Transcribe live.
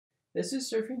This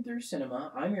is Surfing Through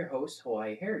Cinema. I'm your host,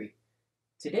 Hawaii Harry.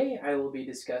 Today I will be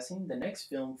discussing the next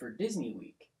film for Disney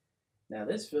Week. Now,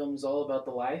 this film is all about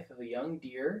the life of a young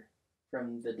deer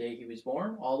from the day he was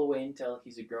born all the way until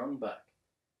he's a grown buck.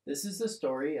 This is the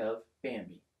story of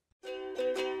Bambi.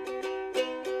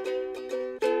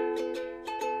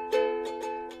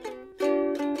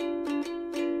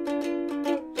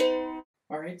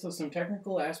 Alright, so some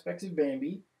technical aspects of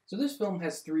Bambi. So this film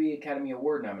has 3 Academy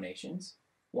Award nominations.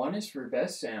 One is for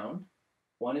Best Sound,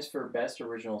 one is for Best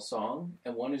Original Song,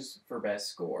 and one is for Best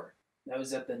Score. That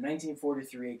was at the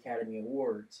 1943 Academy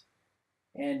Awards.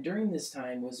 And during this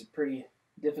time was a pretty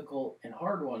difficult and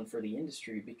hard one for the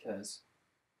industry because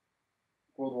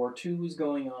World War II was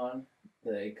going on,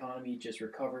 the economy just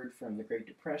recovered from the Great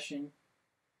Depression,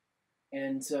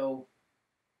 and so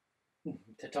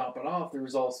to top it off, there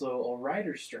was also a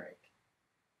writer's strike.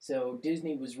 So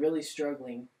Disney was really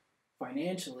struggling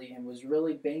financially and was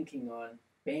really banking on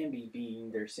Bambi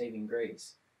being their saving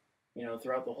grace.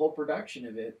 Throughout the whole production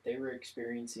of it, they were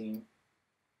experiencing,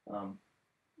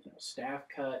 staff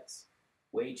cuts,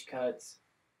 wage cuts.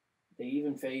 They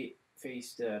even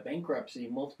faced bankruptcy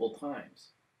multiple times.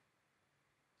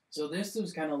 So this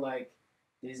was kind of like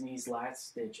Disney's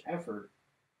last-ditch effort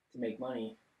to make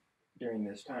money during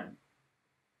this time.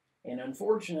 And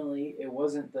unfortunately, it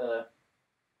wasn't the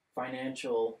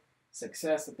financial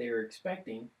success that they were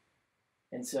expecting,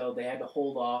 and so they had to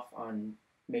hold off on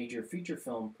major feature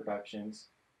film productions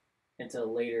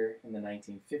until later in the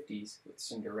 1950s with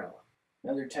Cinderella.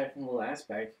 Another technical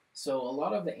aspect, so a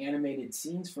lot of the animated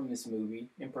scenes from this movie,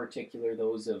 in particular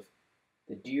those of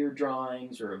the deer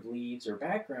drawings or of leaves or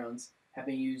backgrounds, have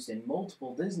been used in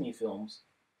multiple Disney films.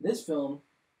 This film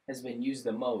has been used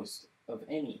the most of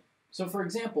any. So for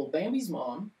example, Bambi's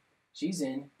mom, she's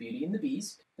in Beauty and the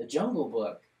Beast, The Jungle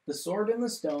Book, The Sword and the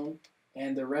Stone,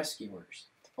 and The Rescuers.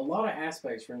 A lot of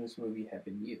aspects from this movie have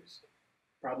been used,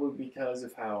 probably because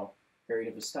of how great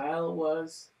of a style it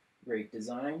was, great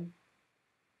design,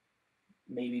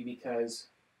 maybe because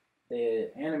the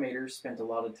animators spent a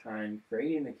lot of time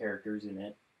creating the characters in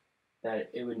it, that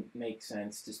it would make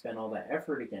sense to spend all that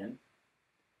effort again.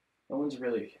 No one's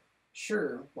really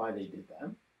sure why they did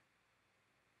that.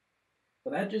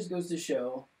 But that just goes to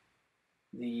show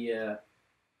the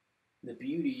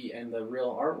beauty and the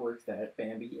real artwork that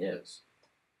Bambi is.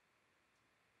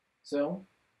 So,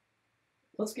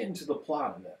 let's get into the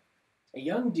plot of it. A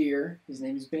young deer, his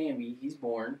name is Bambi, he's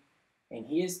born, and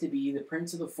he is to be the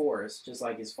prince of the forest, just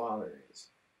like his father is.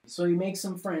 So he makes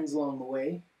some friends along the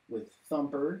way with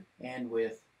Thumper and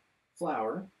with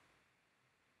Flower,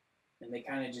 and they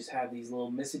kind of just have these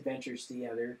little misadventures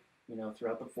together,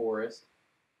 throughout the forest.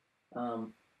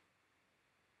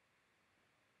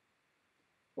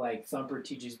 Like Thumper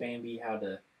teaches Bambi how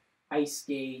to ice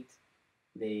skate.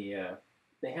 They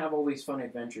have all these fun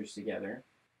adventures together.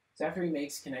 So after he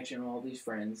makes connection with all these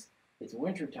friends, it's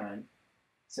wintertime,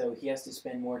 so he has to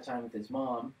spend more time with his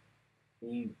mom.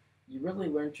 And you really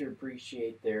learn to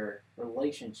appreciate their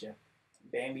relationship.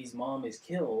 Bambi's mom is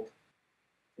killed.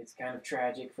 It's kind of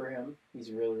tragic for him.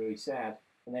 He's really, really sad.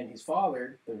 And then his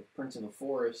father, the prince of the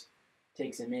forest,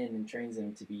 takes him in and trains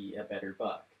him to be a better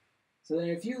buck. So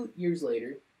then a few years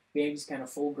later, Bambi's kind of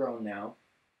full grown now.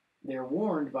 They're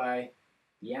warned by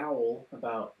the owl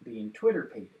about being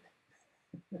Twitter-pated.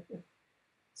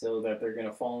 So that they're going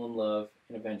to fall in love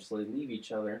and eventually leave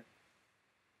each other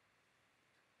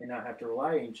and not have to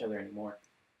rely on each other anymore.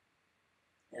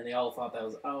 And they all thought that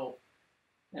was,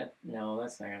 no,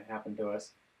 that's not going to happen to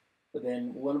us. But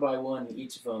then one by one,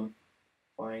 each of them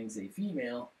finds a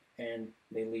female and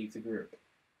they leave the group.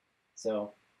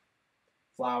 So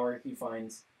Flower, he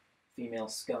finds female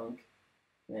skunk,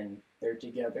 and they're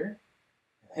together.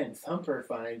 And Thumper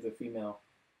finds a female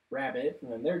rabbit,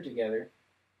 and then they're together.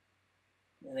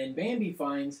 And then Bambi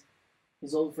finds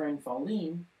his old friend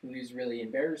Pauline, who he was really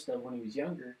embarrassed of when he was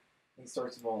younger, and he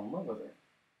starts to fall in love with her.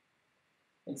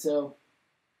 And so,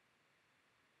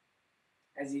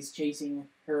 as he's chasing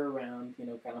her around,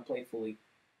 kind of playfully,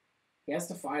 he has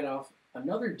to fight off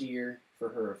another deer for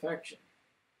her affection.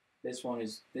 This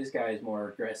guy is more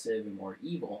aggressive and more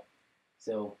evil.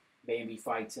 So Bambi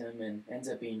fights him and ends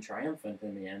up being triumphant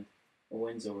in the end and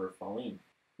wins over Pauline.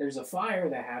 There's a fire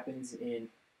that happens in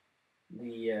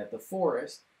the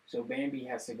forest, so Bambi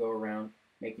has to go around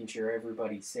making sure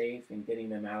everybody's safe and getting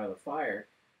them out of the fire.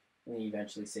 And he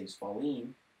eventually saves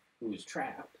Pauline, who is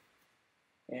trapped.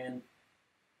 And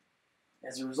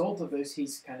as a result of this,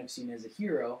 he's kind of seen as a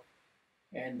hero,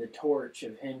 and the torch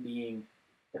of him being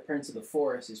the prince of the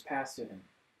forest is passed to him.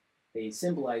 They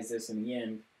symbolize this in the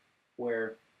end,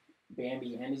 where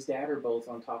Bambi and his dad are both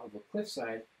on top of a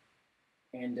cliffside,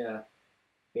 And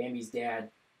Bambi's dad,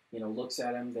 looks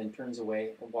at him, then turns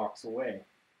away and walks away,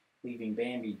 leaving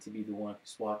Bambi to be the one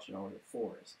who's watching over the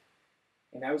forest.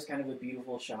 And that was kind of a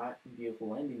beautiful shot and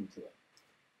beautiful ending to it.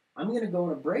 I'm going to go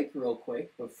on a break real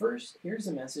quick, but first, here's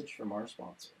a message from our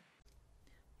sponsor.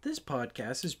 This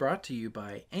podcast is brought to you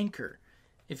by Anchor.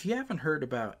 If you haven't heard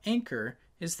about Anchor,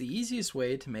 it's the easiest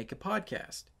way to make a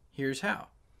podcast. Here's how.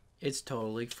 It's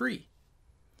totally free.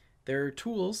 There are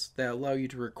tools that allow you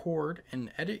to record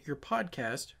and edit your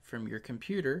podcast from your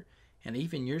computer and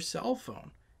even your cell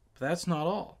phone. But that's not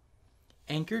all.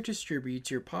 Anchor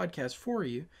distributes your podcast for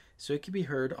you so it can be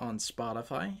heard on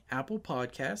Spotify, Apple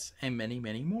Podcasts, and many,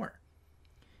 many more.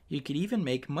 You could even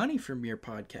make money from your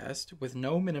podcast with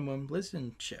no minimum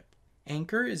listenership.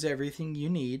 Anchor is everything you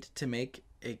need to make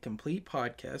a complete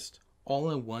podcast all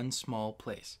in one small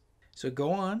place. So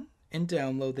go on and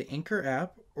download the Anchor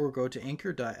app or go to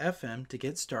anchor.fm to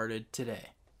get started today.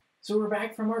 So we're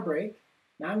back from our break.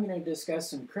 Now I'm going to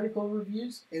discuss some critical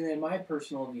reviews and then my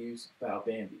personal views about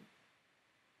Bambi.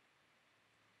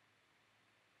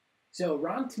 So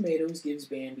Rotten Tomatoes gives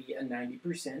Bambi a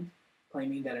 90%,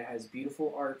 claiming that it has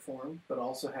beautiful art form, but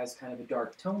also has kind of a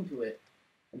dark tone to it,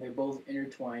 and they're both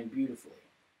intertwined beautifully.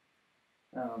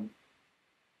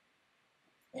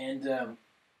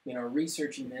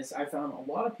 Researching this, I found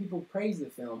a lot of people praise the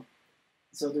film,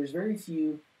 so there's very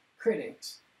few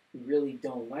critics who really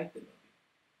don't like the movie,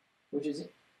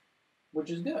 which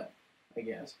is good, I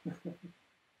guess.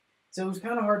 So it was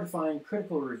kind of hard to find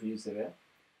critical reviews of it,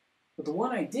 but the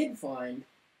one I did find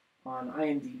on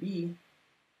IMDb,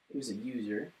 it was a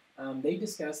user, they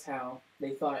discussed how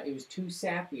they thought it was too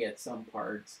sappy at some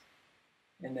parts,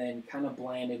 and then kind of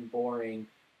bland and boring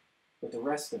with the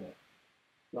rest of it.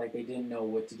 Like they didn't know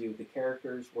what to do with the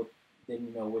characters,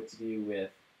 didn't know what to do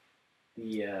with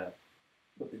the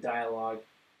dialogue.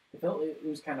 They felt it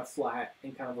was kind of flat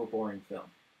and kind of a boring film.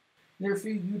 And there are a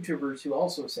few YouTubers who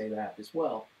also say that as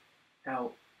well,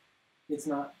 how it's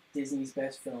not Disney's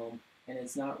best film and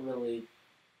it's not really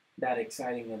that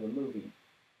exciting of a movie.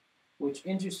 Which,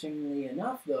 interestingly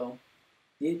enough, though,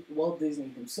 Walt Disney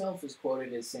himself is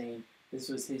quoted as saying this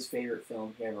was his favorite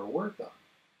film he ever worked on.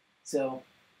 So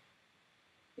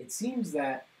it seems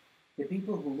that the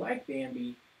people who like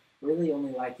Bambi really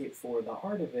only like it for the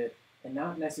art of it and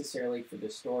not necessarily for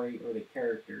the story or the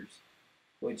characters,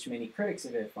 which many critics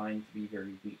of it find to be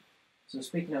very weak. So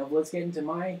speaking of, let's get into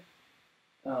my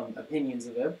opinions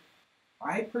of it.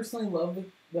 I personally love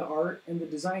the art and the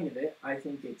design of it. I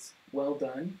think it's well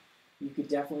done. You could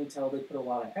definitely tell they put a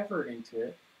lot of effort into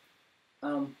it.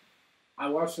 I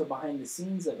watched the behind the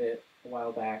scenes of it a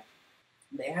while back.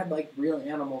 They had like real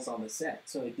animals on the set,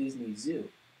 so at Disney Zoo.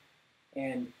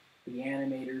 And the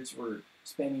animators were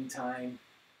spending time,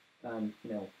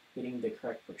 getting the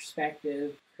correct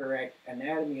perspective, correct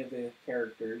anatomy of the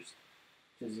characters,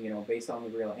 which is, based on the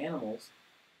real animals.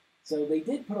 So they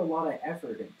did put a lot of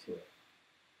effort into it.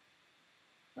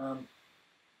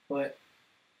 But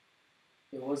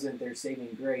it wasn't their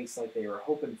saving grace like they were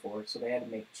hoping for, so they had to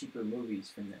make cheaper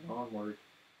movies from then onward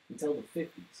until the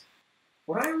 50s.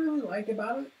 What I really like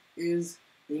about it is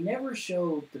they never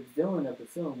showed the villain of the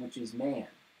film, which is Man.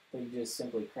 They just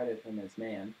simply credit him as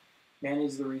Man. Man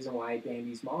is the reason why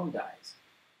Bambi's mom dies.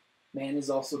 Man is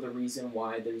also the reason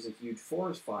why there's a huge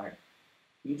forest fire.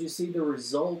 You just see the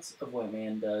results of what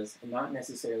Man does and not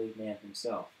necessarily Man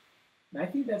himself. And I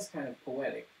think that's kind of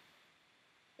poetic.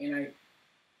 And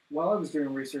while I was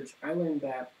doing research, I learned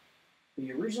that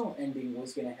the original ending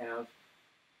was going to have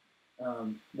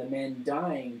the men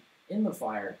dying in the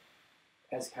fire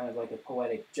as kind of like a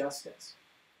poetic justice.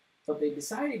 But they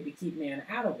decided to keep Man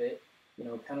out of it,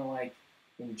 kind of like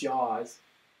in Jaws.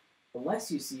 The less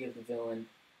you see of the villain,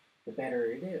 the better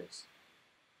it is.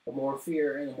 The more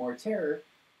fear and the more terror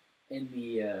in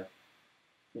the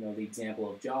example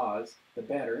of Jaws, the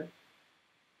better.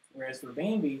 Whereas for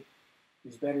Bambi, it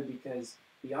was better because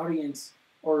the audience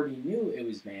already knew it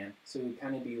was Man, so it would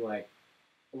kind of be like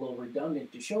a little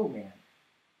redundant to show Man.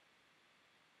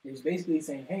 It was basically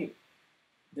saying, hey,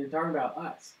 they're talking about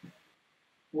us.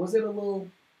 Was it a little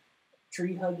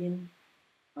tree hugging?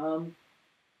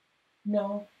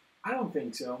 No, I don't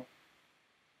think so.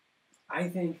 I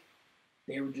think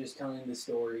they were just telling the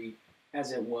story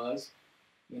as it was.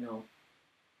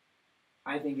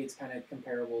 I think it's kind of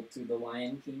comparable to The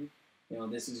Lion King.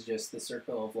 This is just the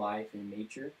circle of life in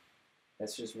nature.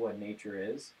 That's just what nature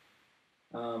is.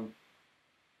 I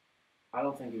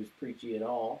don't think it was preachy at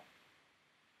all.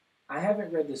 I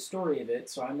haven't read the story of it,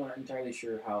 so I'm not entirely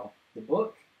sure how the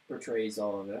book portrays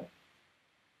all of it.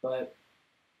 But,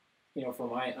 from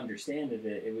my understanding of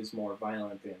it, it was more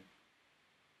violent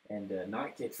and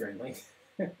not kid-friendly.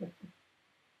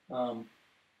 um,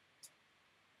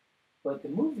 but the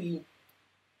movie,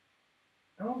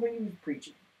 I don't think it was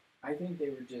preaching. I think they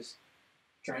were just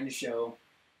trying to show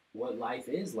what life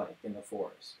is like in the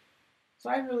forest. So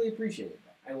I really appreciated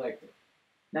that. I liked it.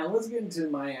 Now let's get into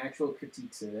my actual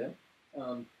critiques of it.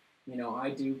 Um, I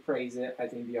do praise it. I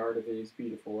think the art of it is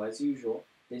beautiful as usual.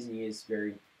 Disney is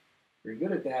very, very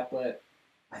good at that. But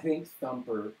I think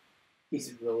Thumper,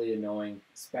 he's really annoying,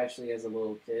 especially as a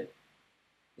little kid.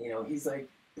 He's like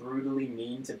brutally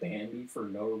mean to Bambi for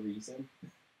no reason.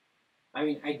 I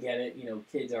mean, I get it.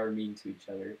 Kids are mean to each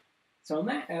other. So in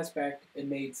that aspect, it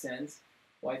made sense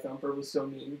why Thumper was so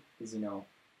mean, because little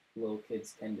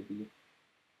kids tend to be.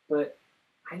 But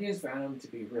I just found him to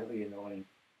be really annoying.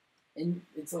 And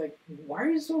it's like, why are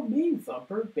you so mean,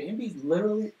 Thumper? Bambi's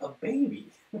literally a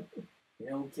baby.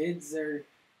 Kids are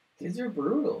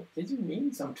brutal. Kids are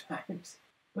mean sometimes.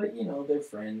 But they're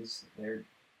friends.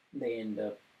 They end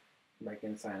up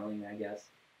reconciling, I guess.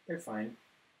 They're fine.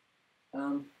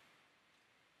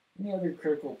 Any other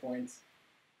critical points?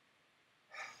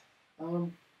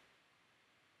 In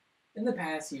the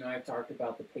past, I've talked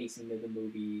about the pacing of the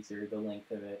movies or the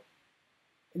length of it.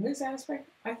 In this aspect,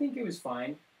 I think it was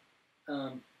fine.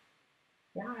 Yeah,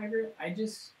 I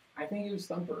think it was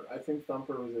Thumper. I think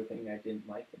Thumper was the thing I didn't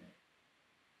like in it.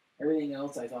 Everything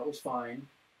else I thought was fine.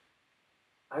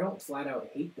 I don't flat out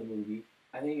hate the movie.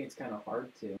 I think it's kind of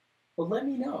hard to. But let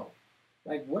me know.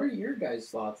 Like, what are your guys'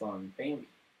 thoughts on Bambi?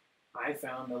 I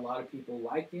found a lot of people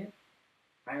like it.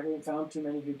 I haven't found too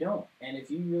many who don't. And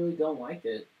if you really don't like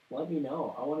it, let me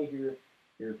know. I want to hear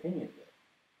your opinion of it.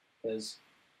 Because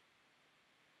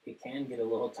it can get a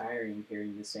little tiring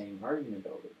hearing the same argument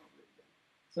over and over again.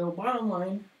 So bottom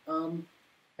line,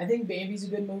 I think Bambi's a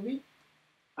good movie.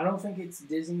 I don't think it's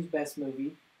Disney's best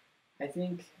movie. I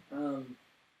think,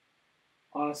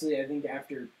 honestly, I think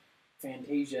after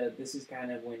Fantasia, this is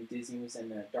kind of when Disney was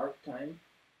in a dark time,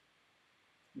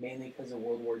 mainly because of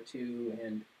World War II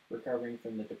and recovering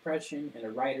from the Depression and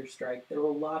a writer's strike. There were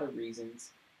a lot of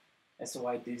reasons as to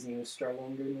why Disney was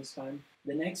struggling during this time.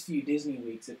 The next few Disney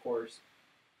weeks, of course,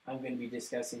 I'm going to be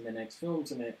discussing the next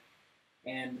films in it,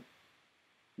 and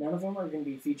none of them are going to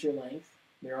be feature length.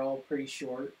 They're all pretty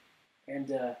short,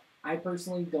 and I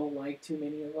personally don't like too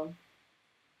many of them.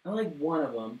 I like one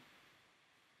of them,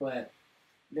 but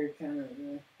they're kind of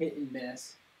hit and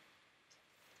miss.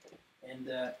 And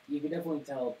you can definitely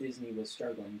tell Disney was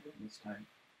struggling during this time.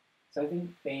 So I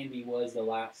think Bambi was the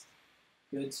last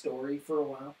good story for a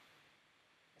while.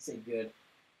 I say good.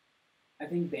 I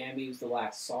think Bambi was the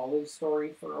last solid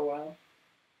story for a while.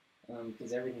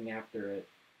 Because everything after it,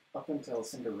 up until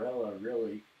Cinderella,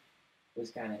 really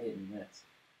was kind of hit and miss.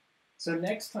 So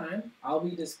next time, I'll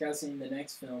be discussing the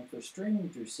next film for Streaming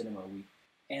Through Cinema Week.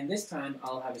 And this time,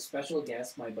 I'll have a special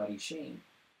guest, my buddy Shane.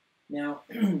 Now,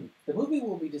 the movie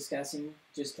we'll be discussing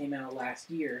just came out last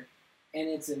year, and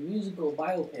it's a musical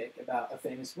biopic about a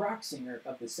famous rock singer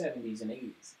of the 70s and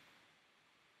 80s.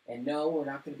 And no, we're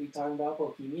not going to be talking about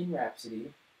Bohemian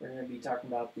Rhapsody. We're going to be talking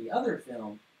about the other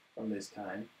film from this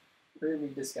time. We're going to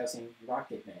be discussing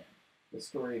Rocket Man, the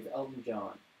story of Elton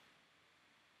John.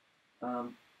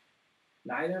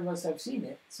 Neither of us have seen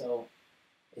it, so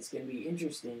it's going to be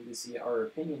interesting to see our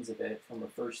opinions of it from a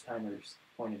first-timer's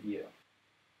point of view.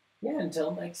 Yeah,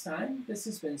 until next time, this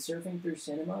has been Surfing Through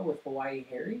Cinema with Hawaii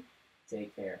Harry.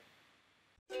 Take care.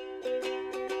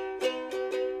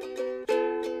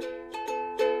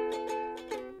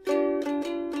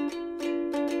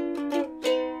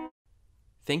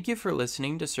 Thank you for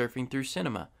listening to Surfing Through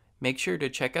Cinema. Make sure to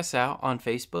check us out on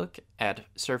Facebook at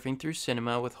Surfing Through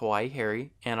Cinema with Hawaii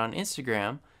Harry and on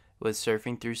Instagram with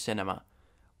Surfing Through Cinema.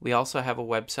 We also have a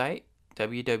website,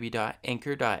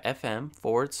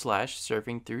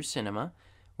 www.anchor.fm/Surfing Through Cinema,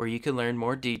 where you can learn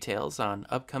more details on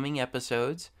upcoming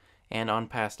episodes and on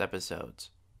past episodes.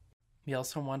 We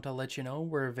also want to let you know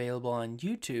we're available on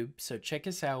YouTube, so check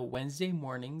us out Wednesday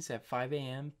mornings at 5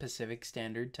 a.m. Pacific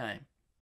Standard Time.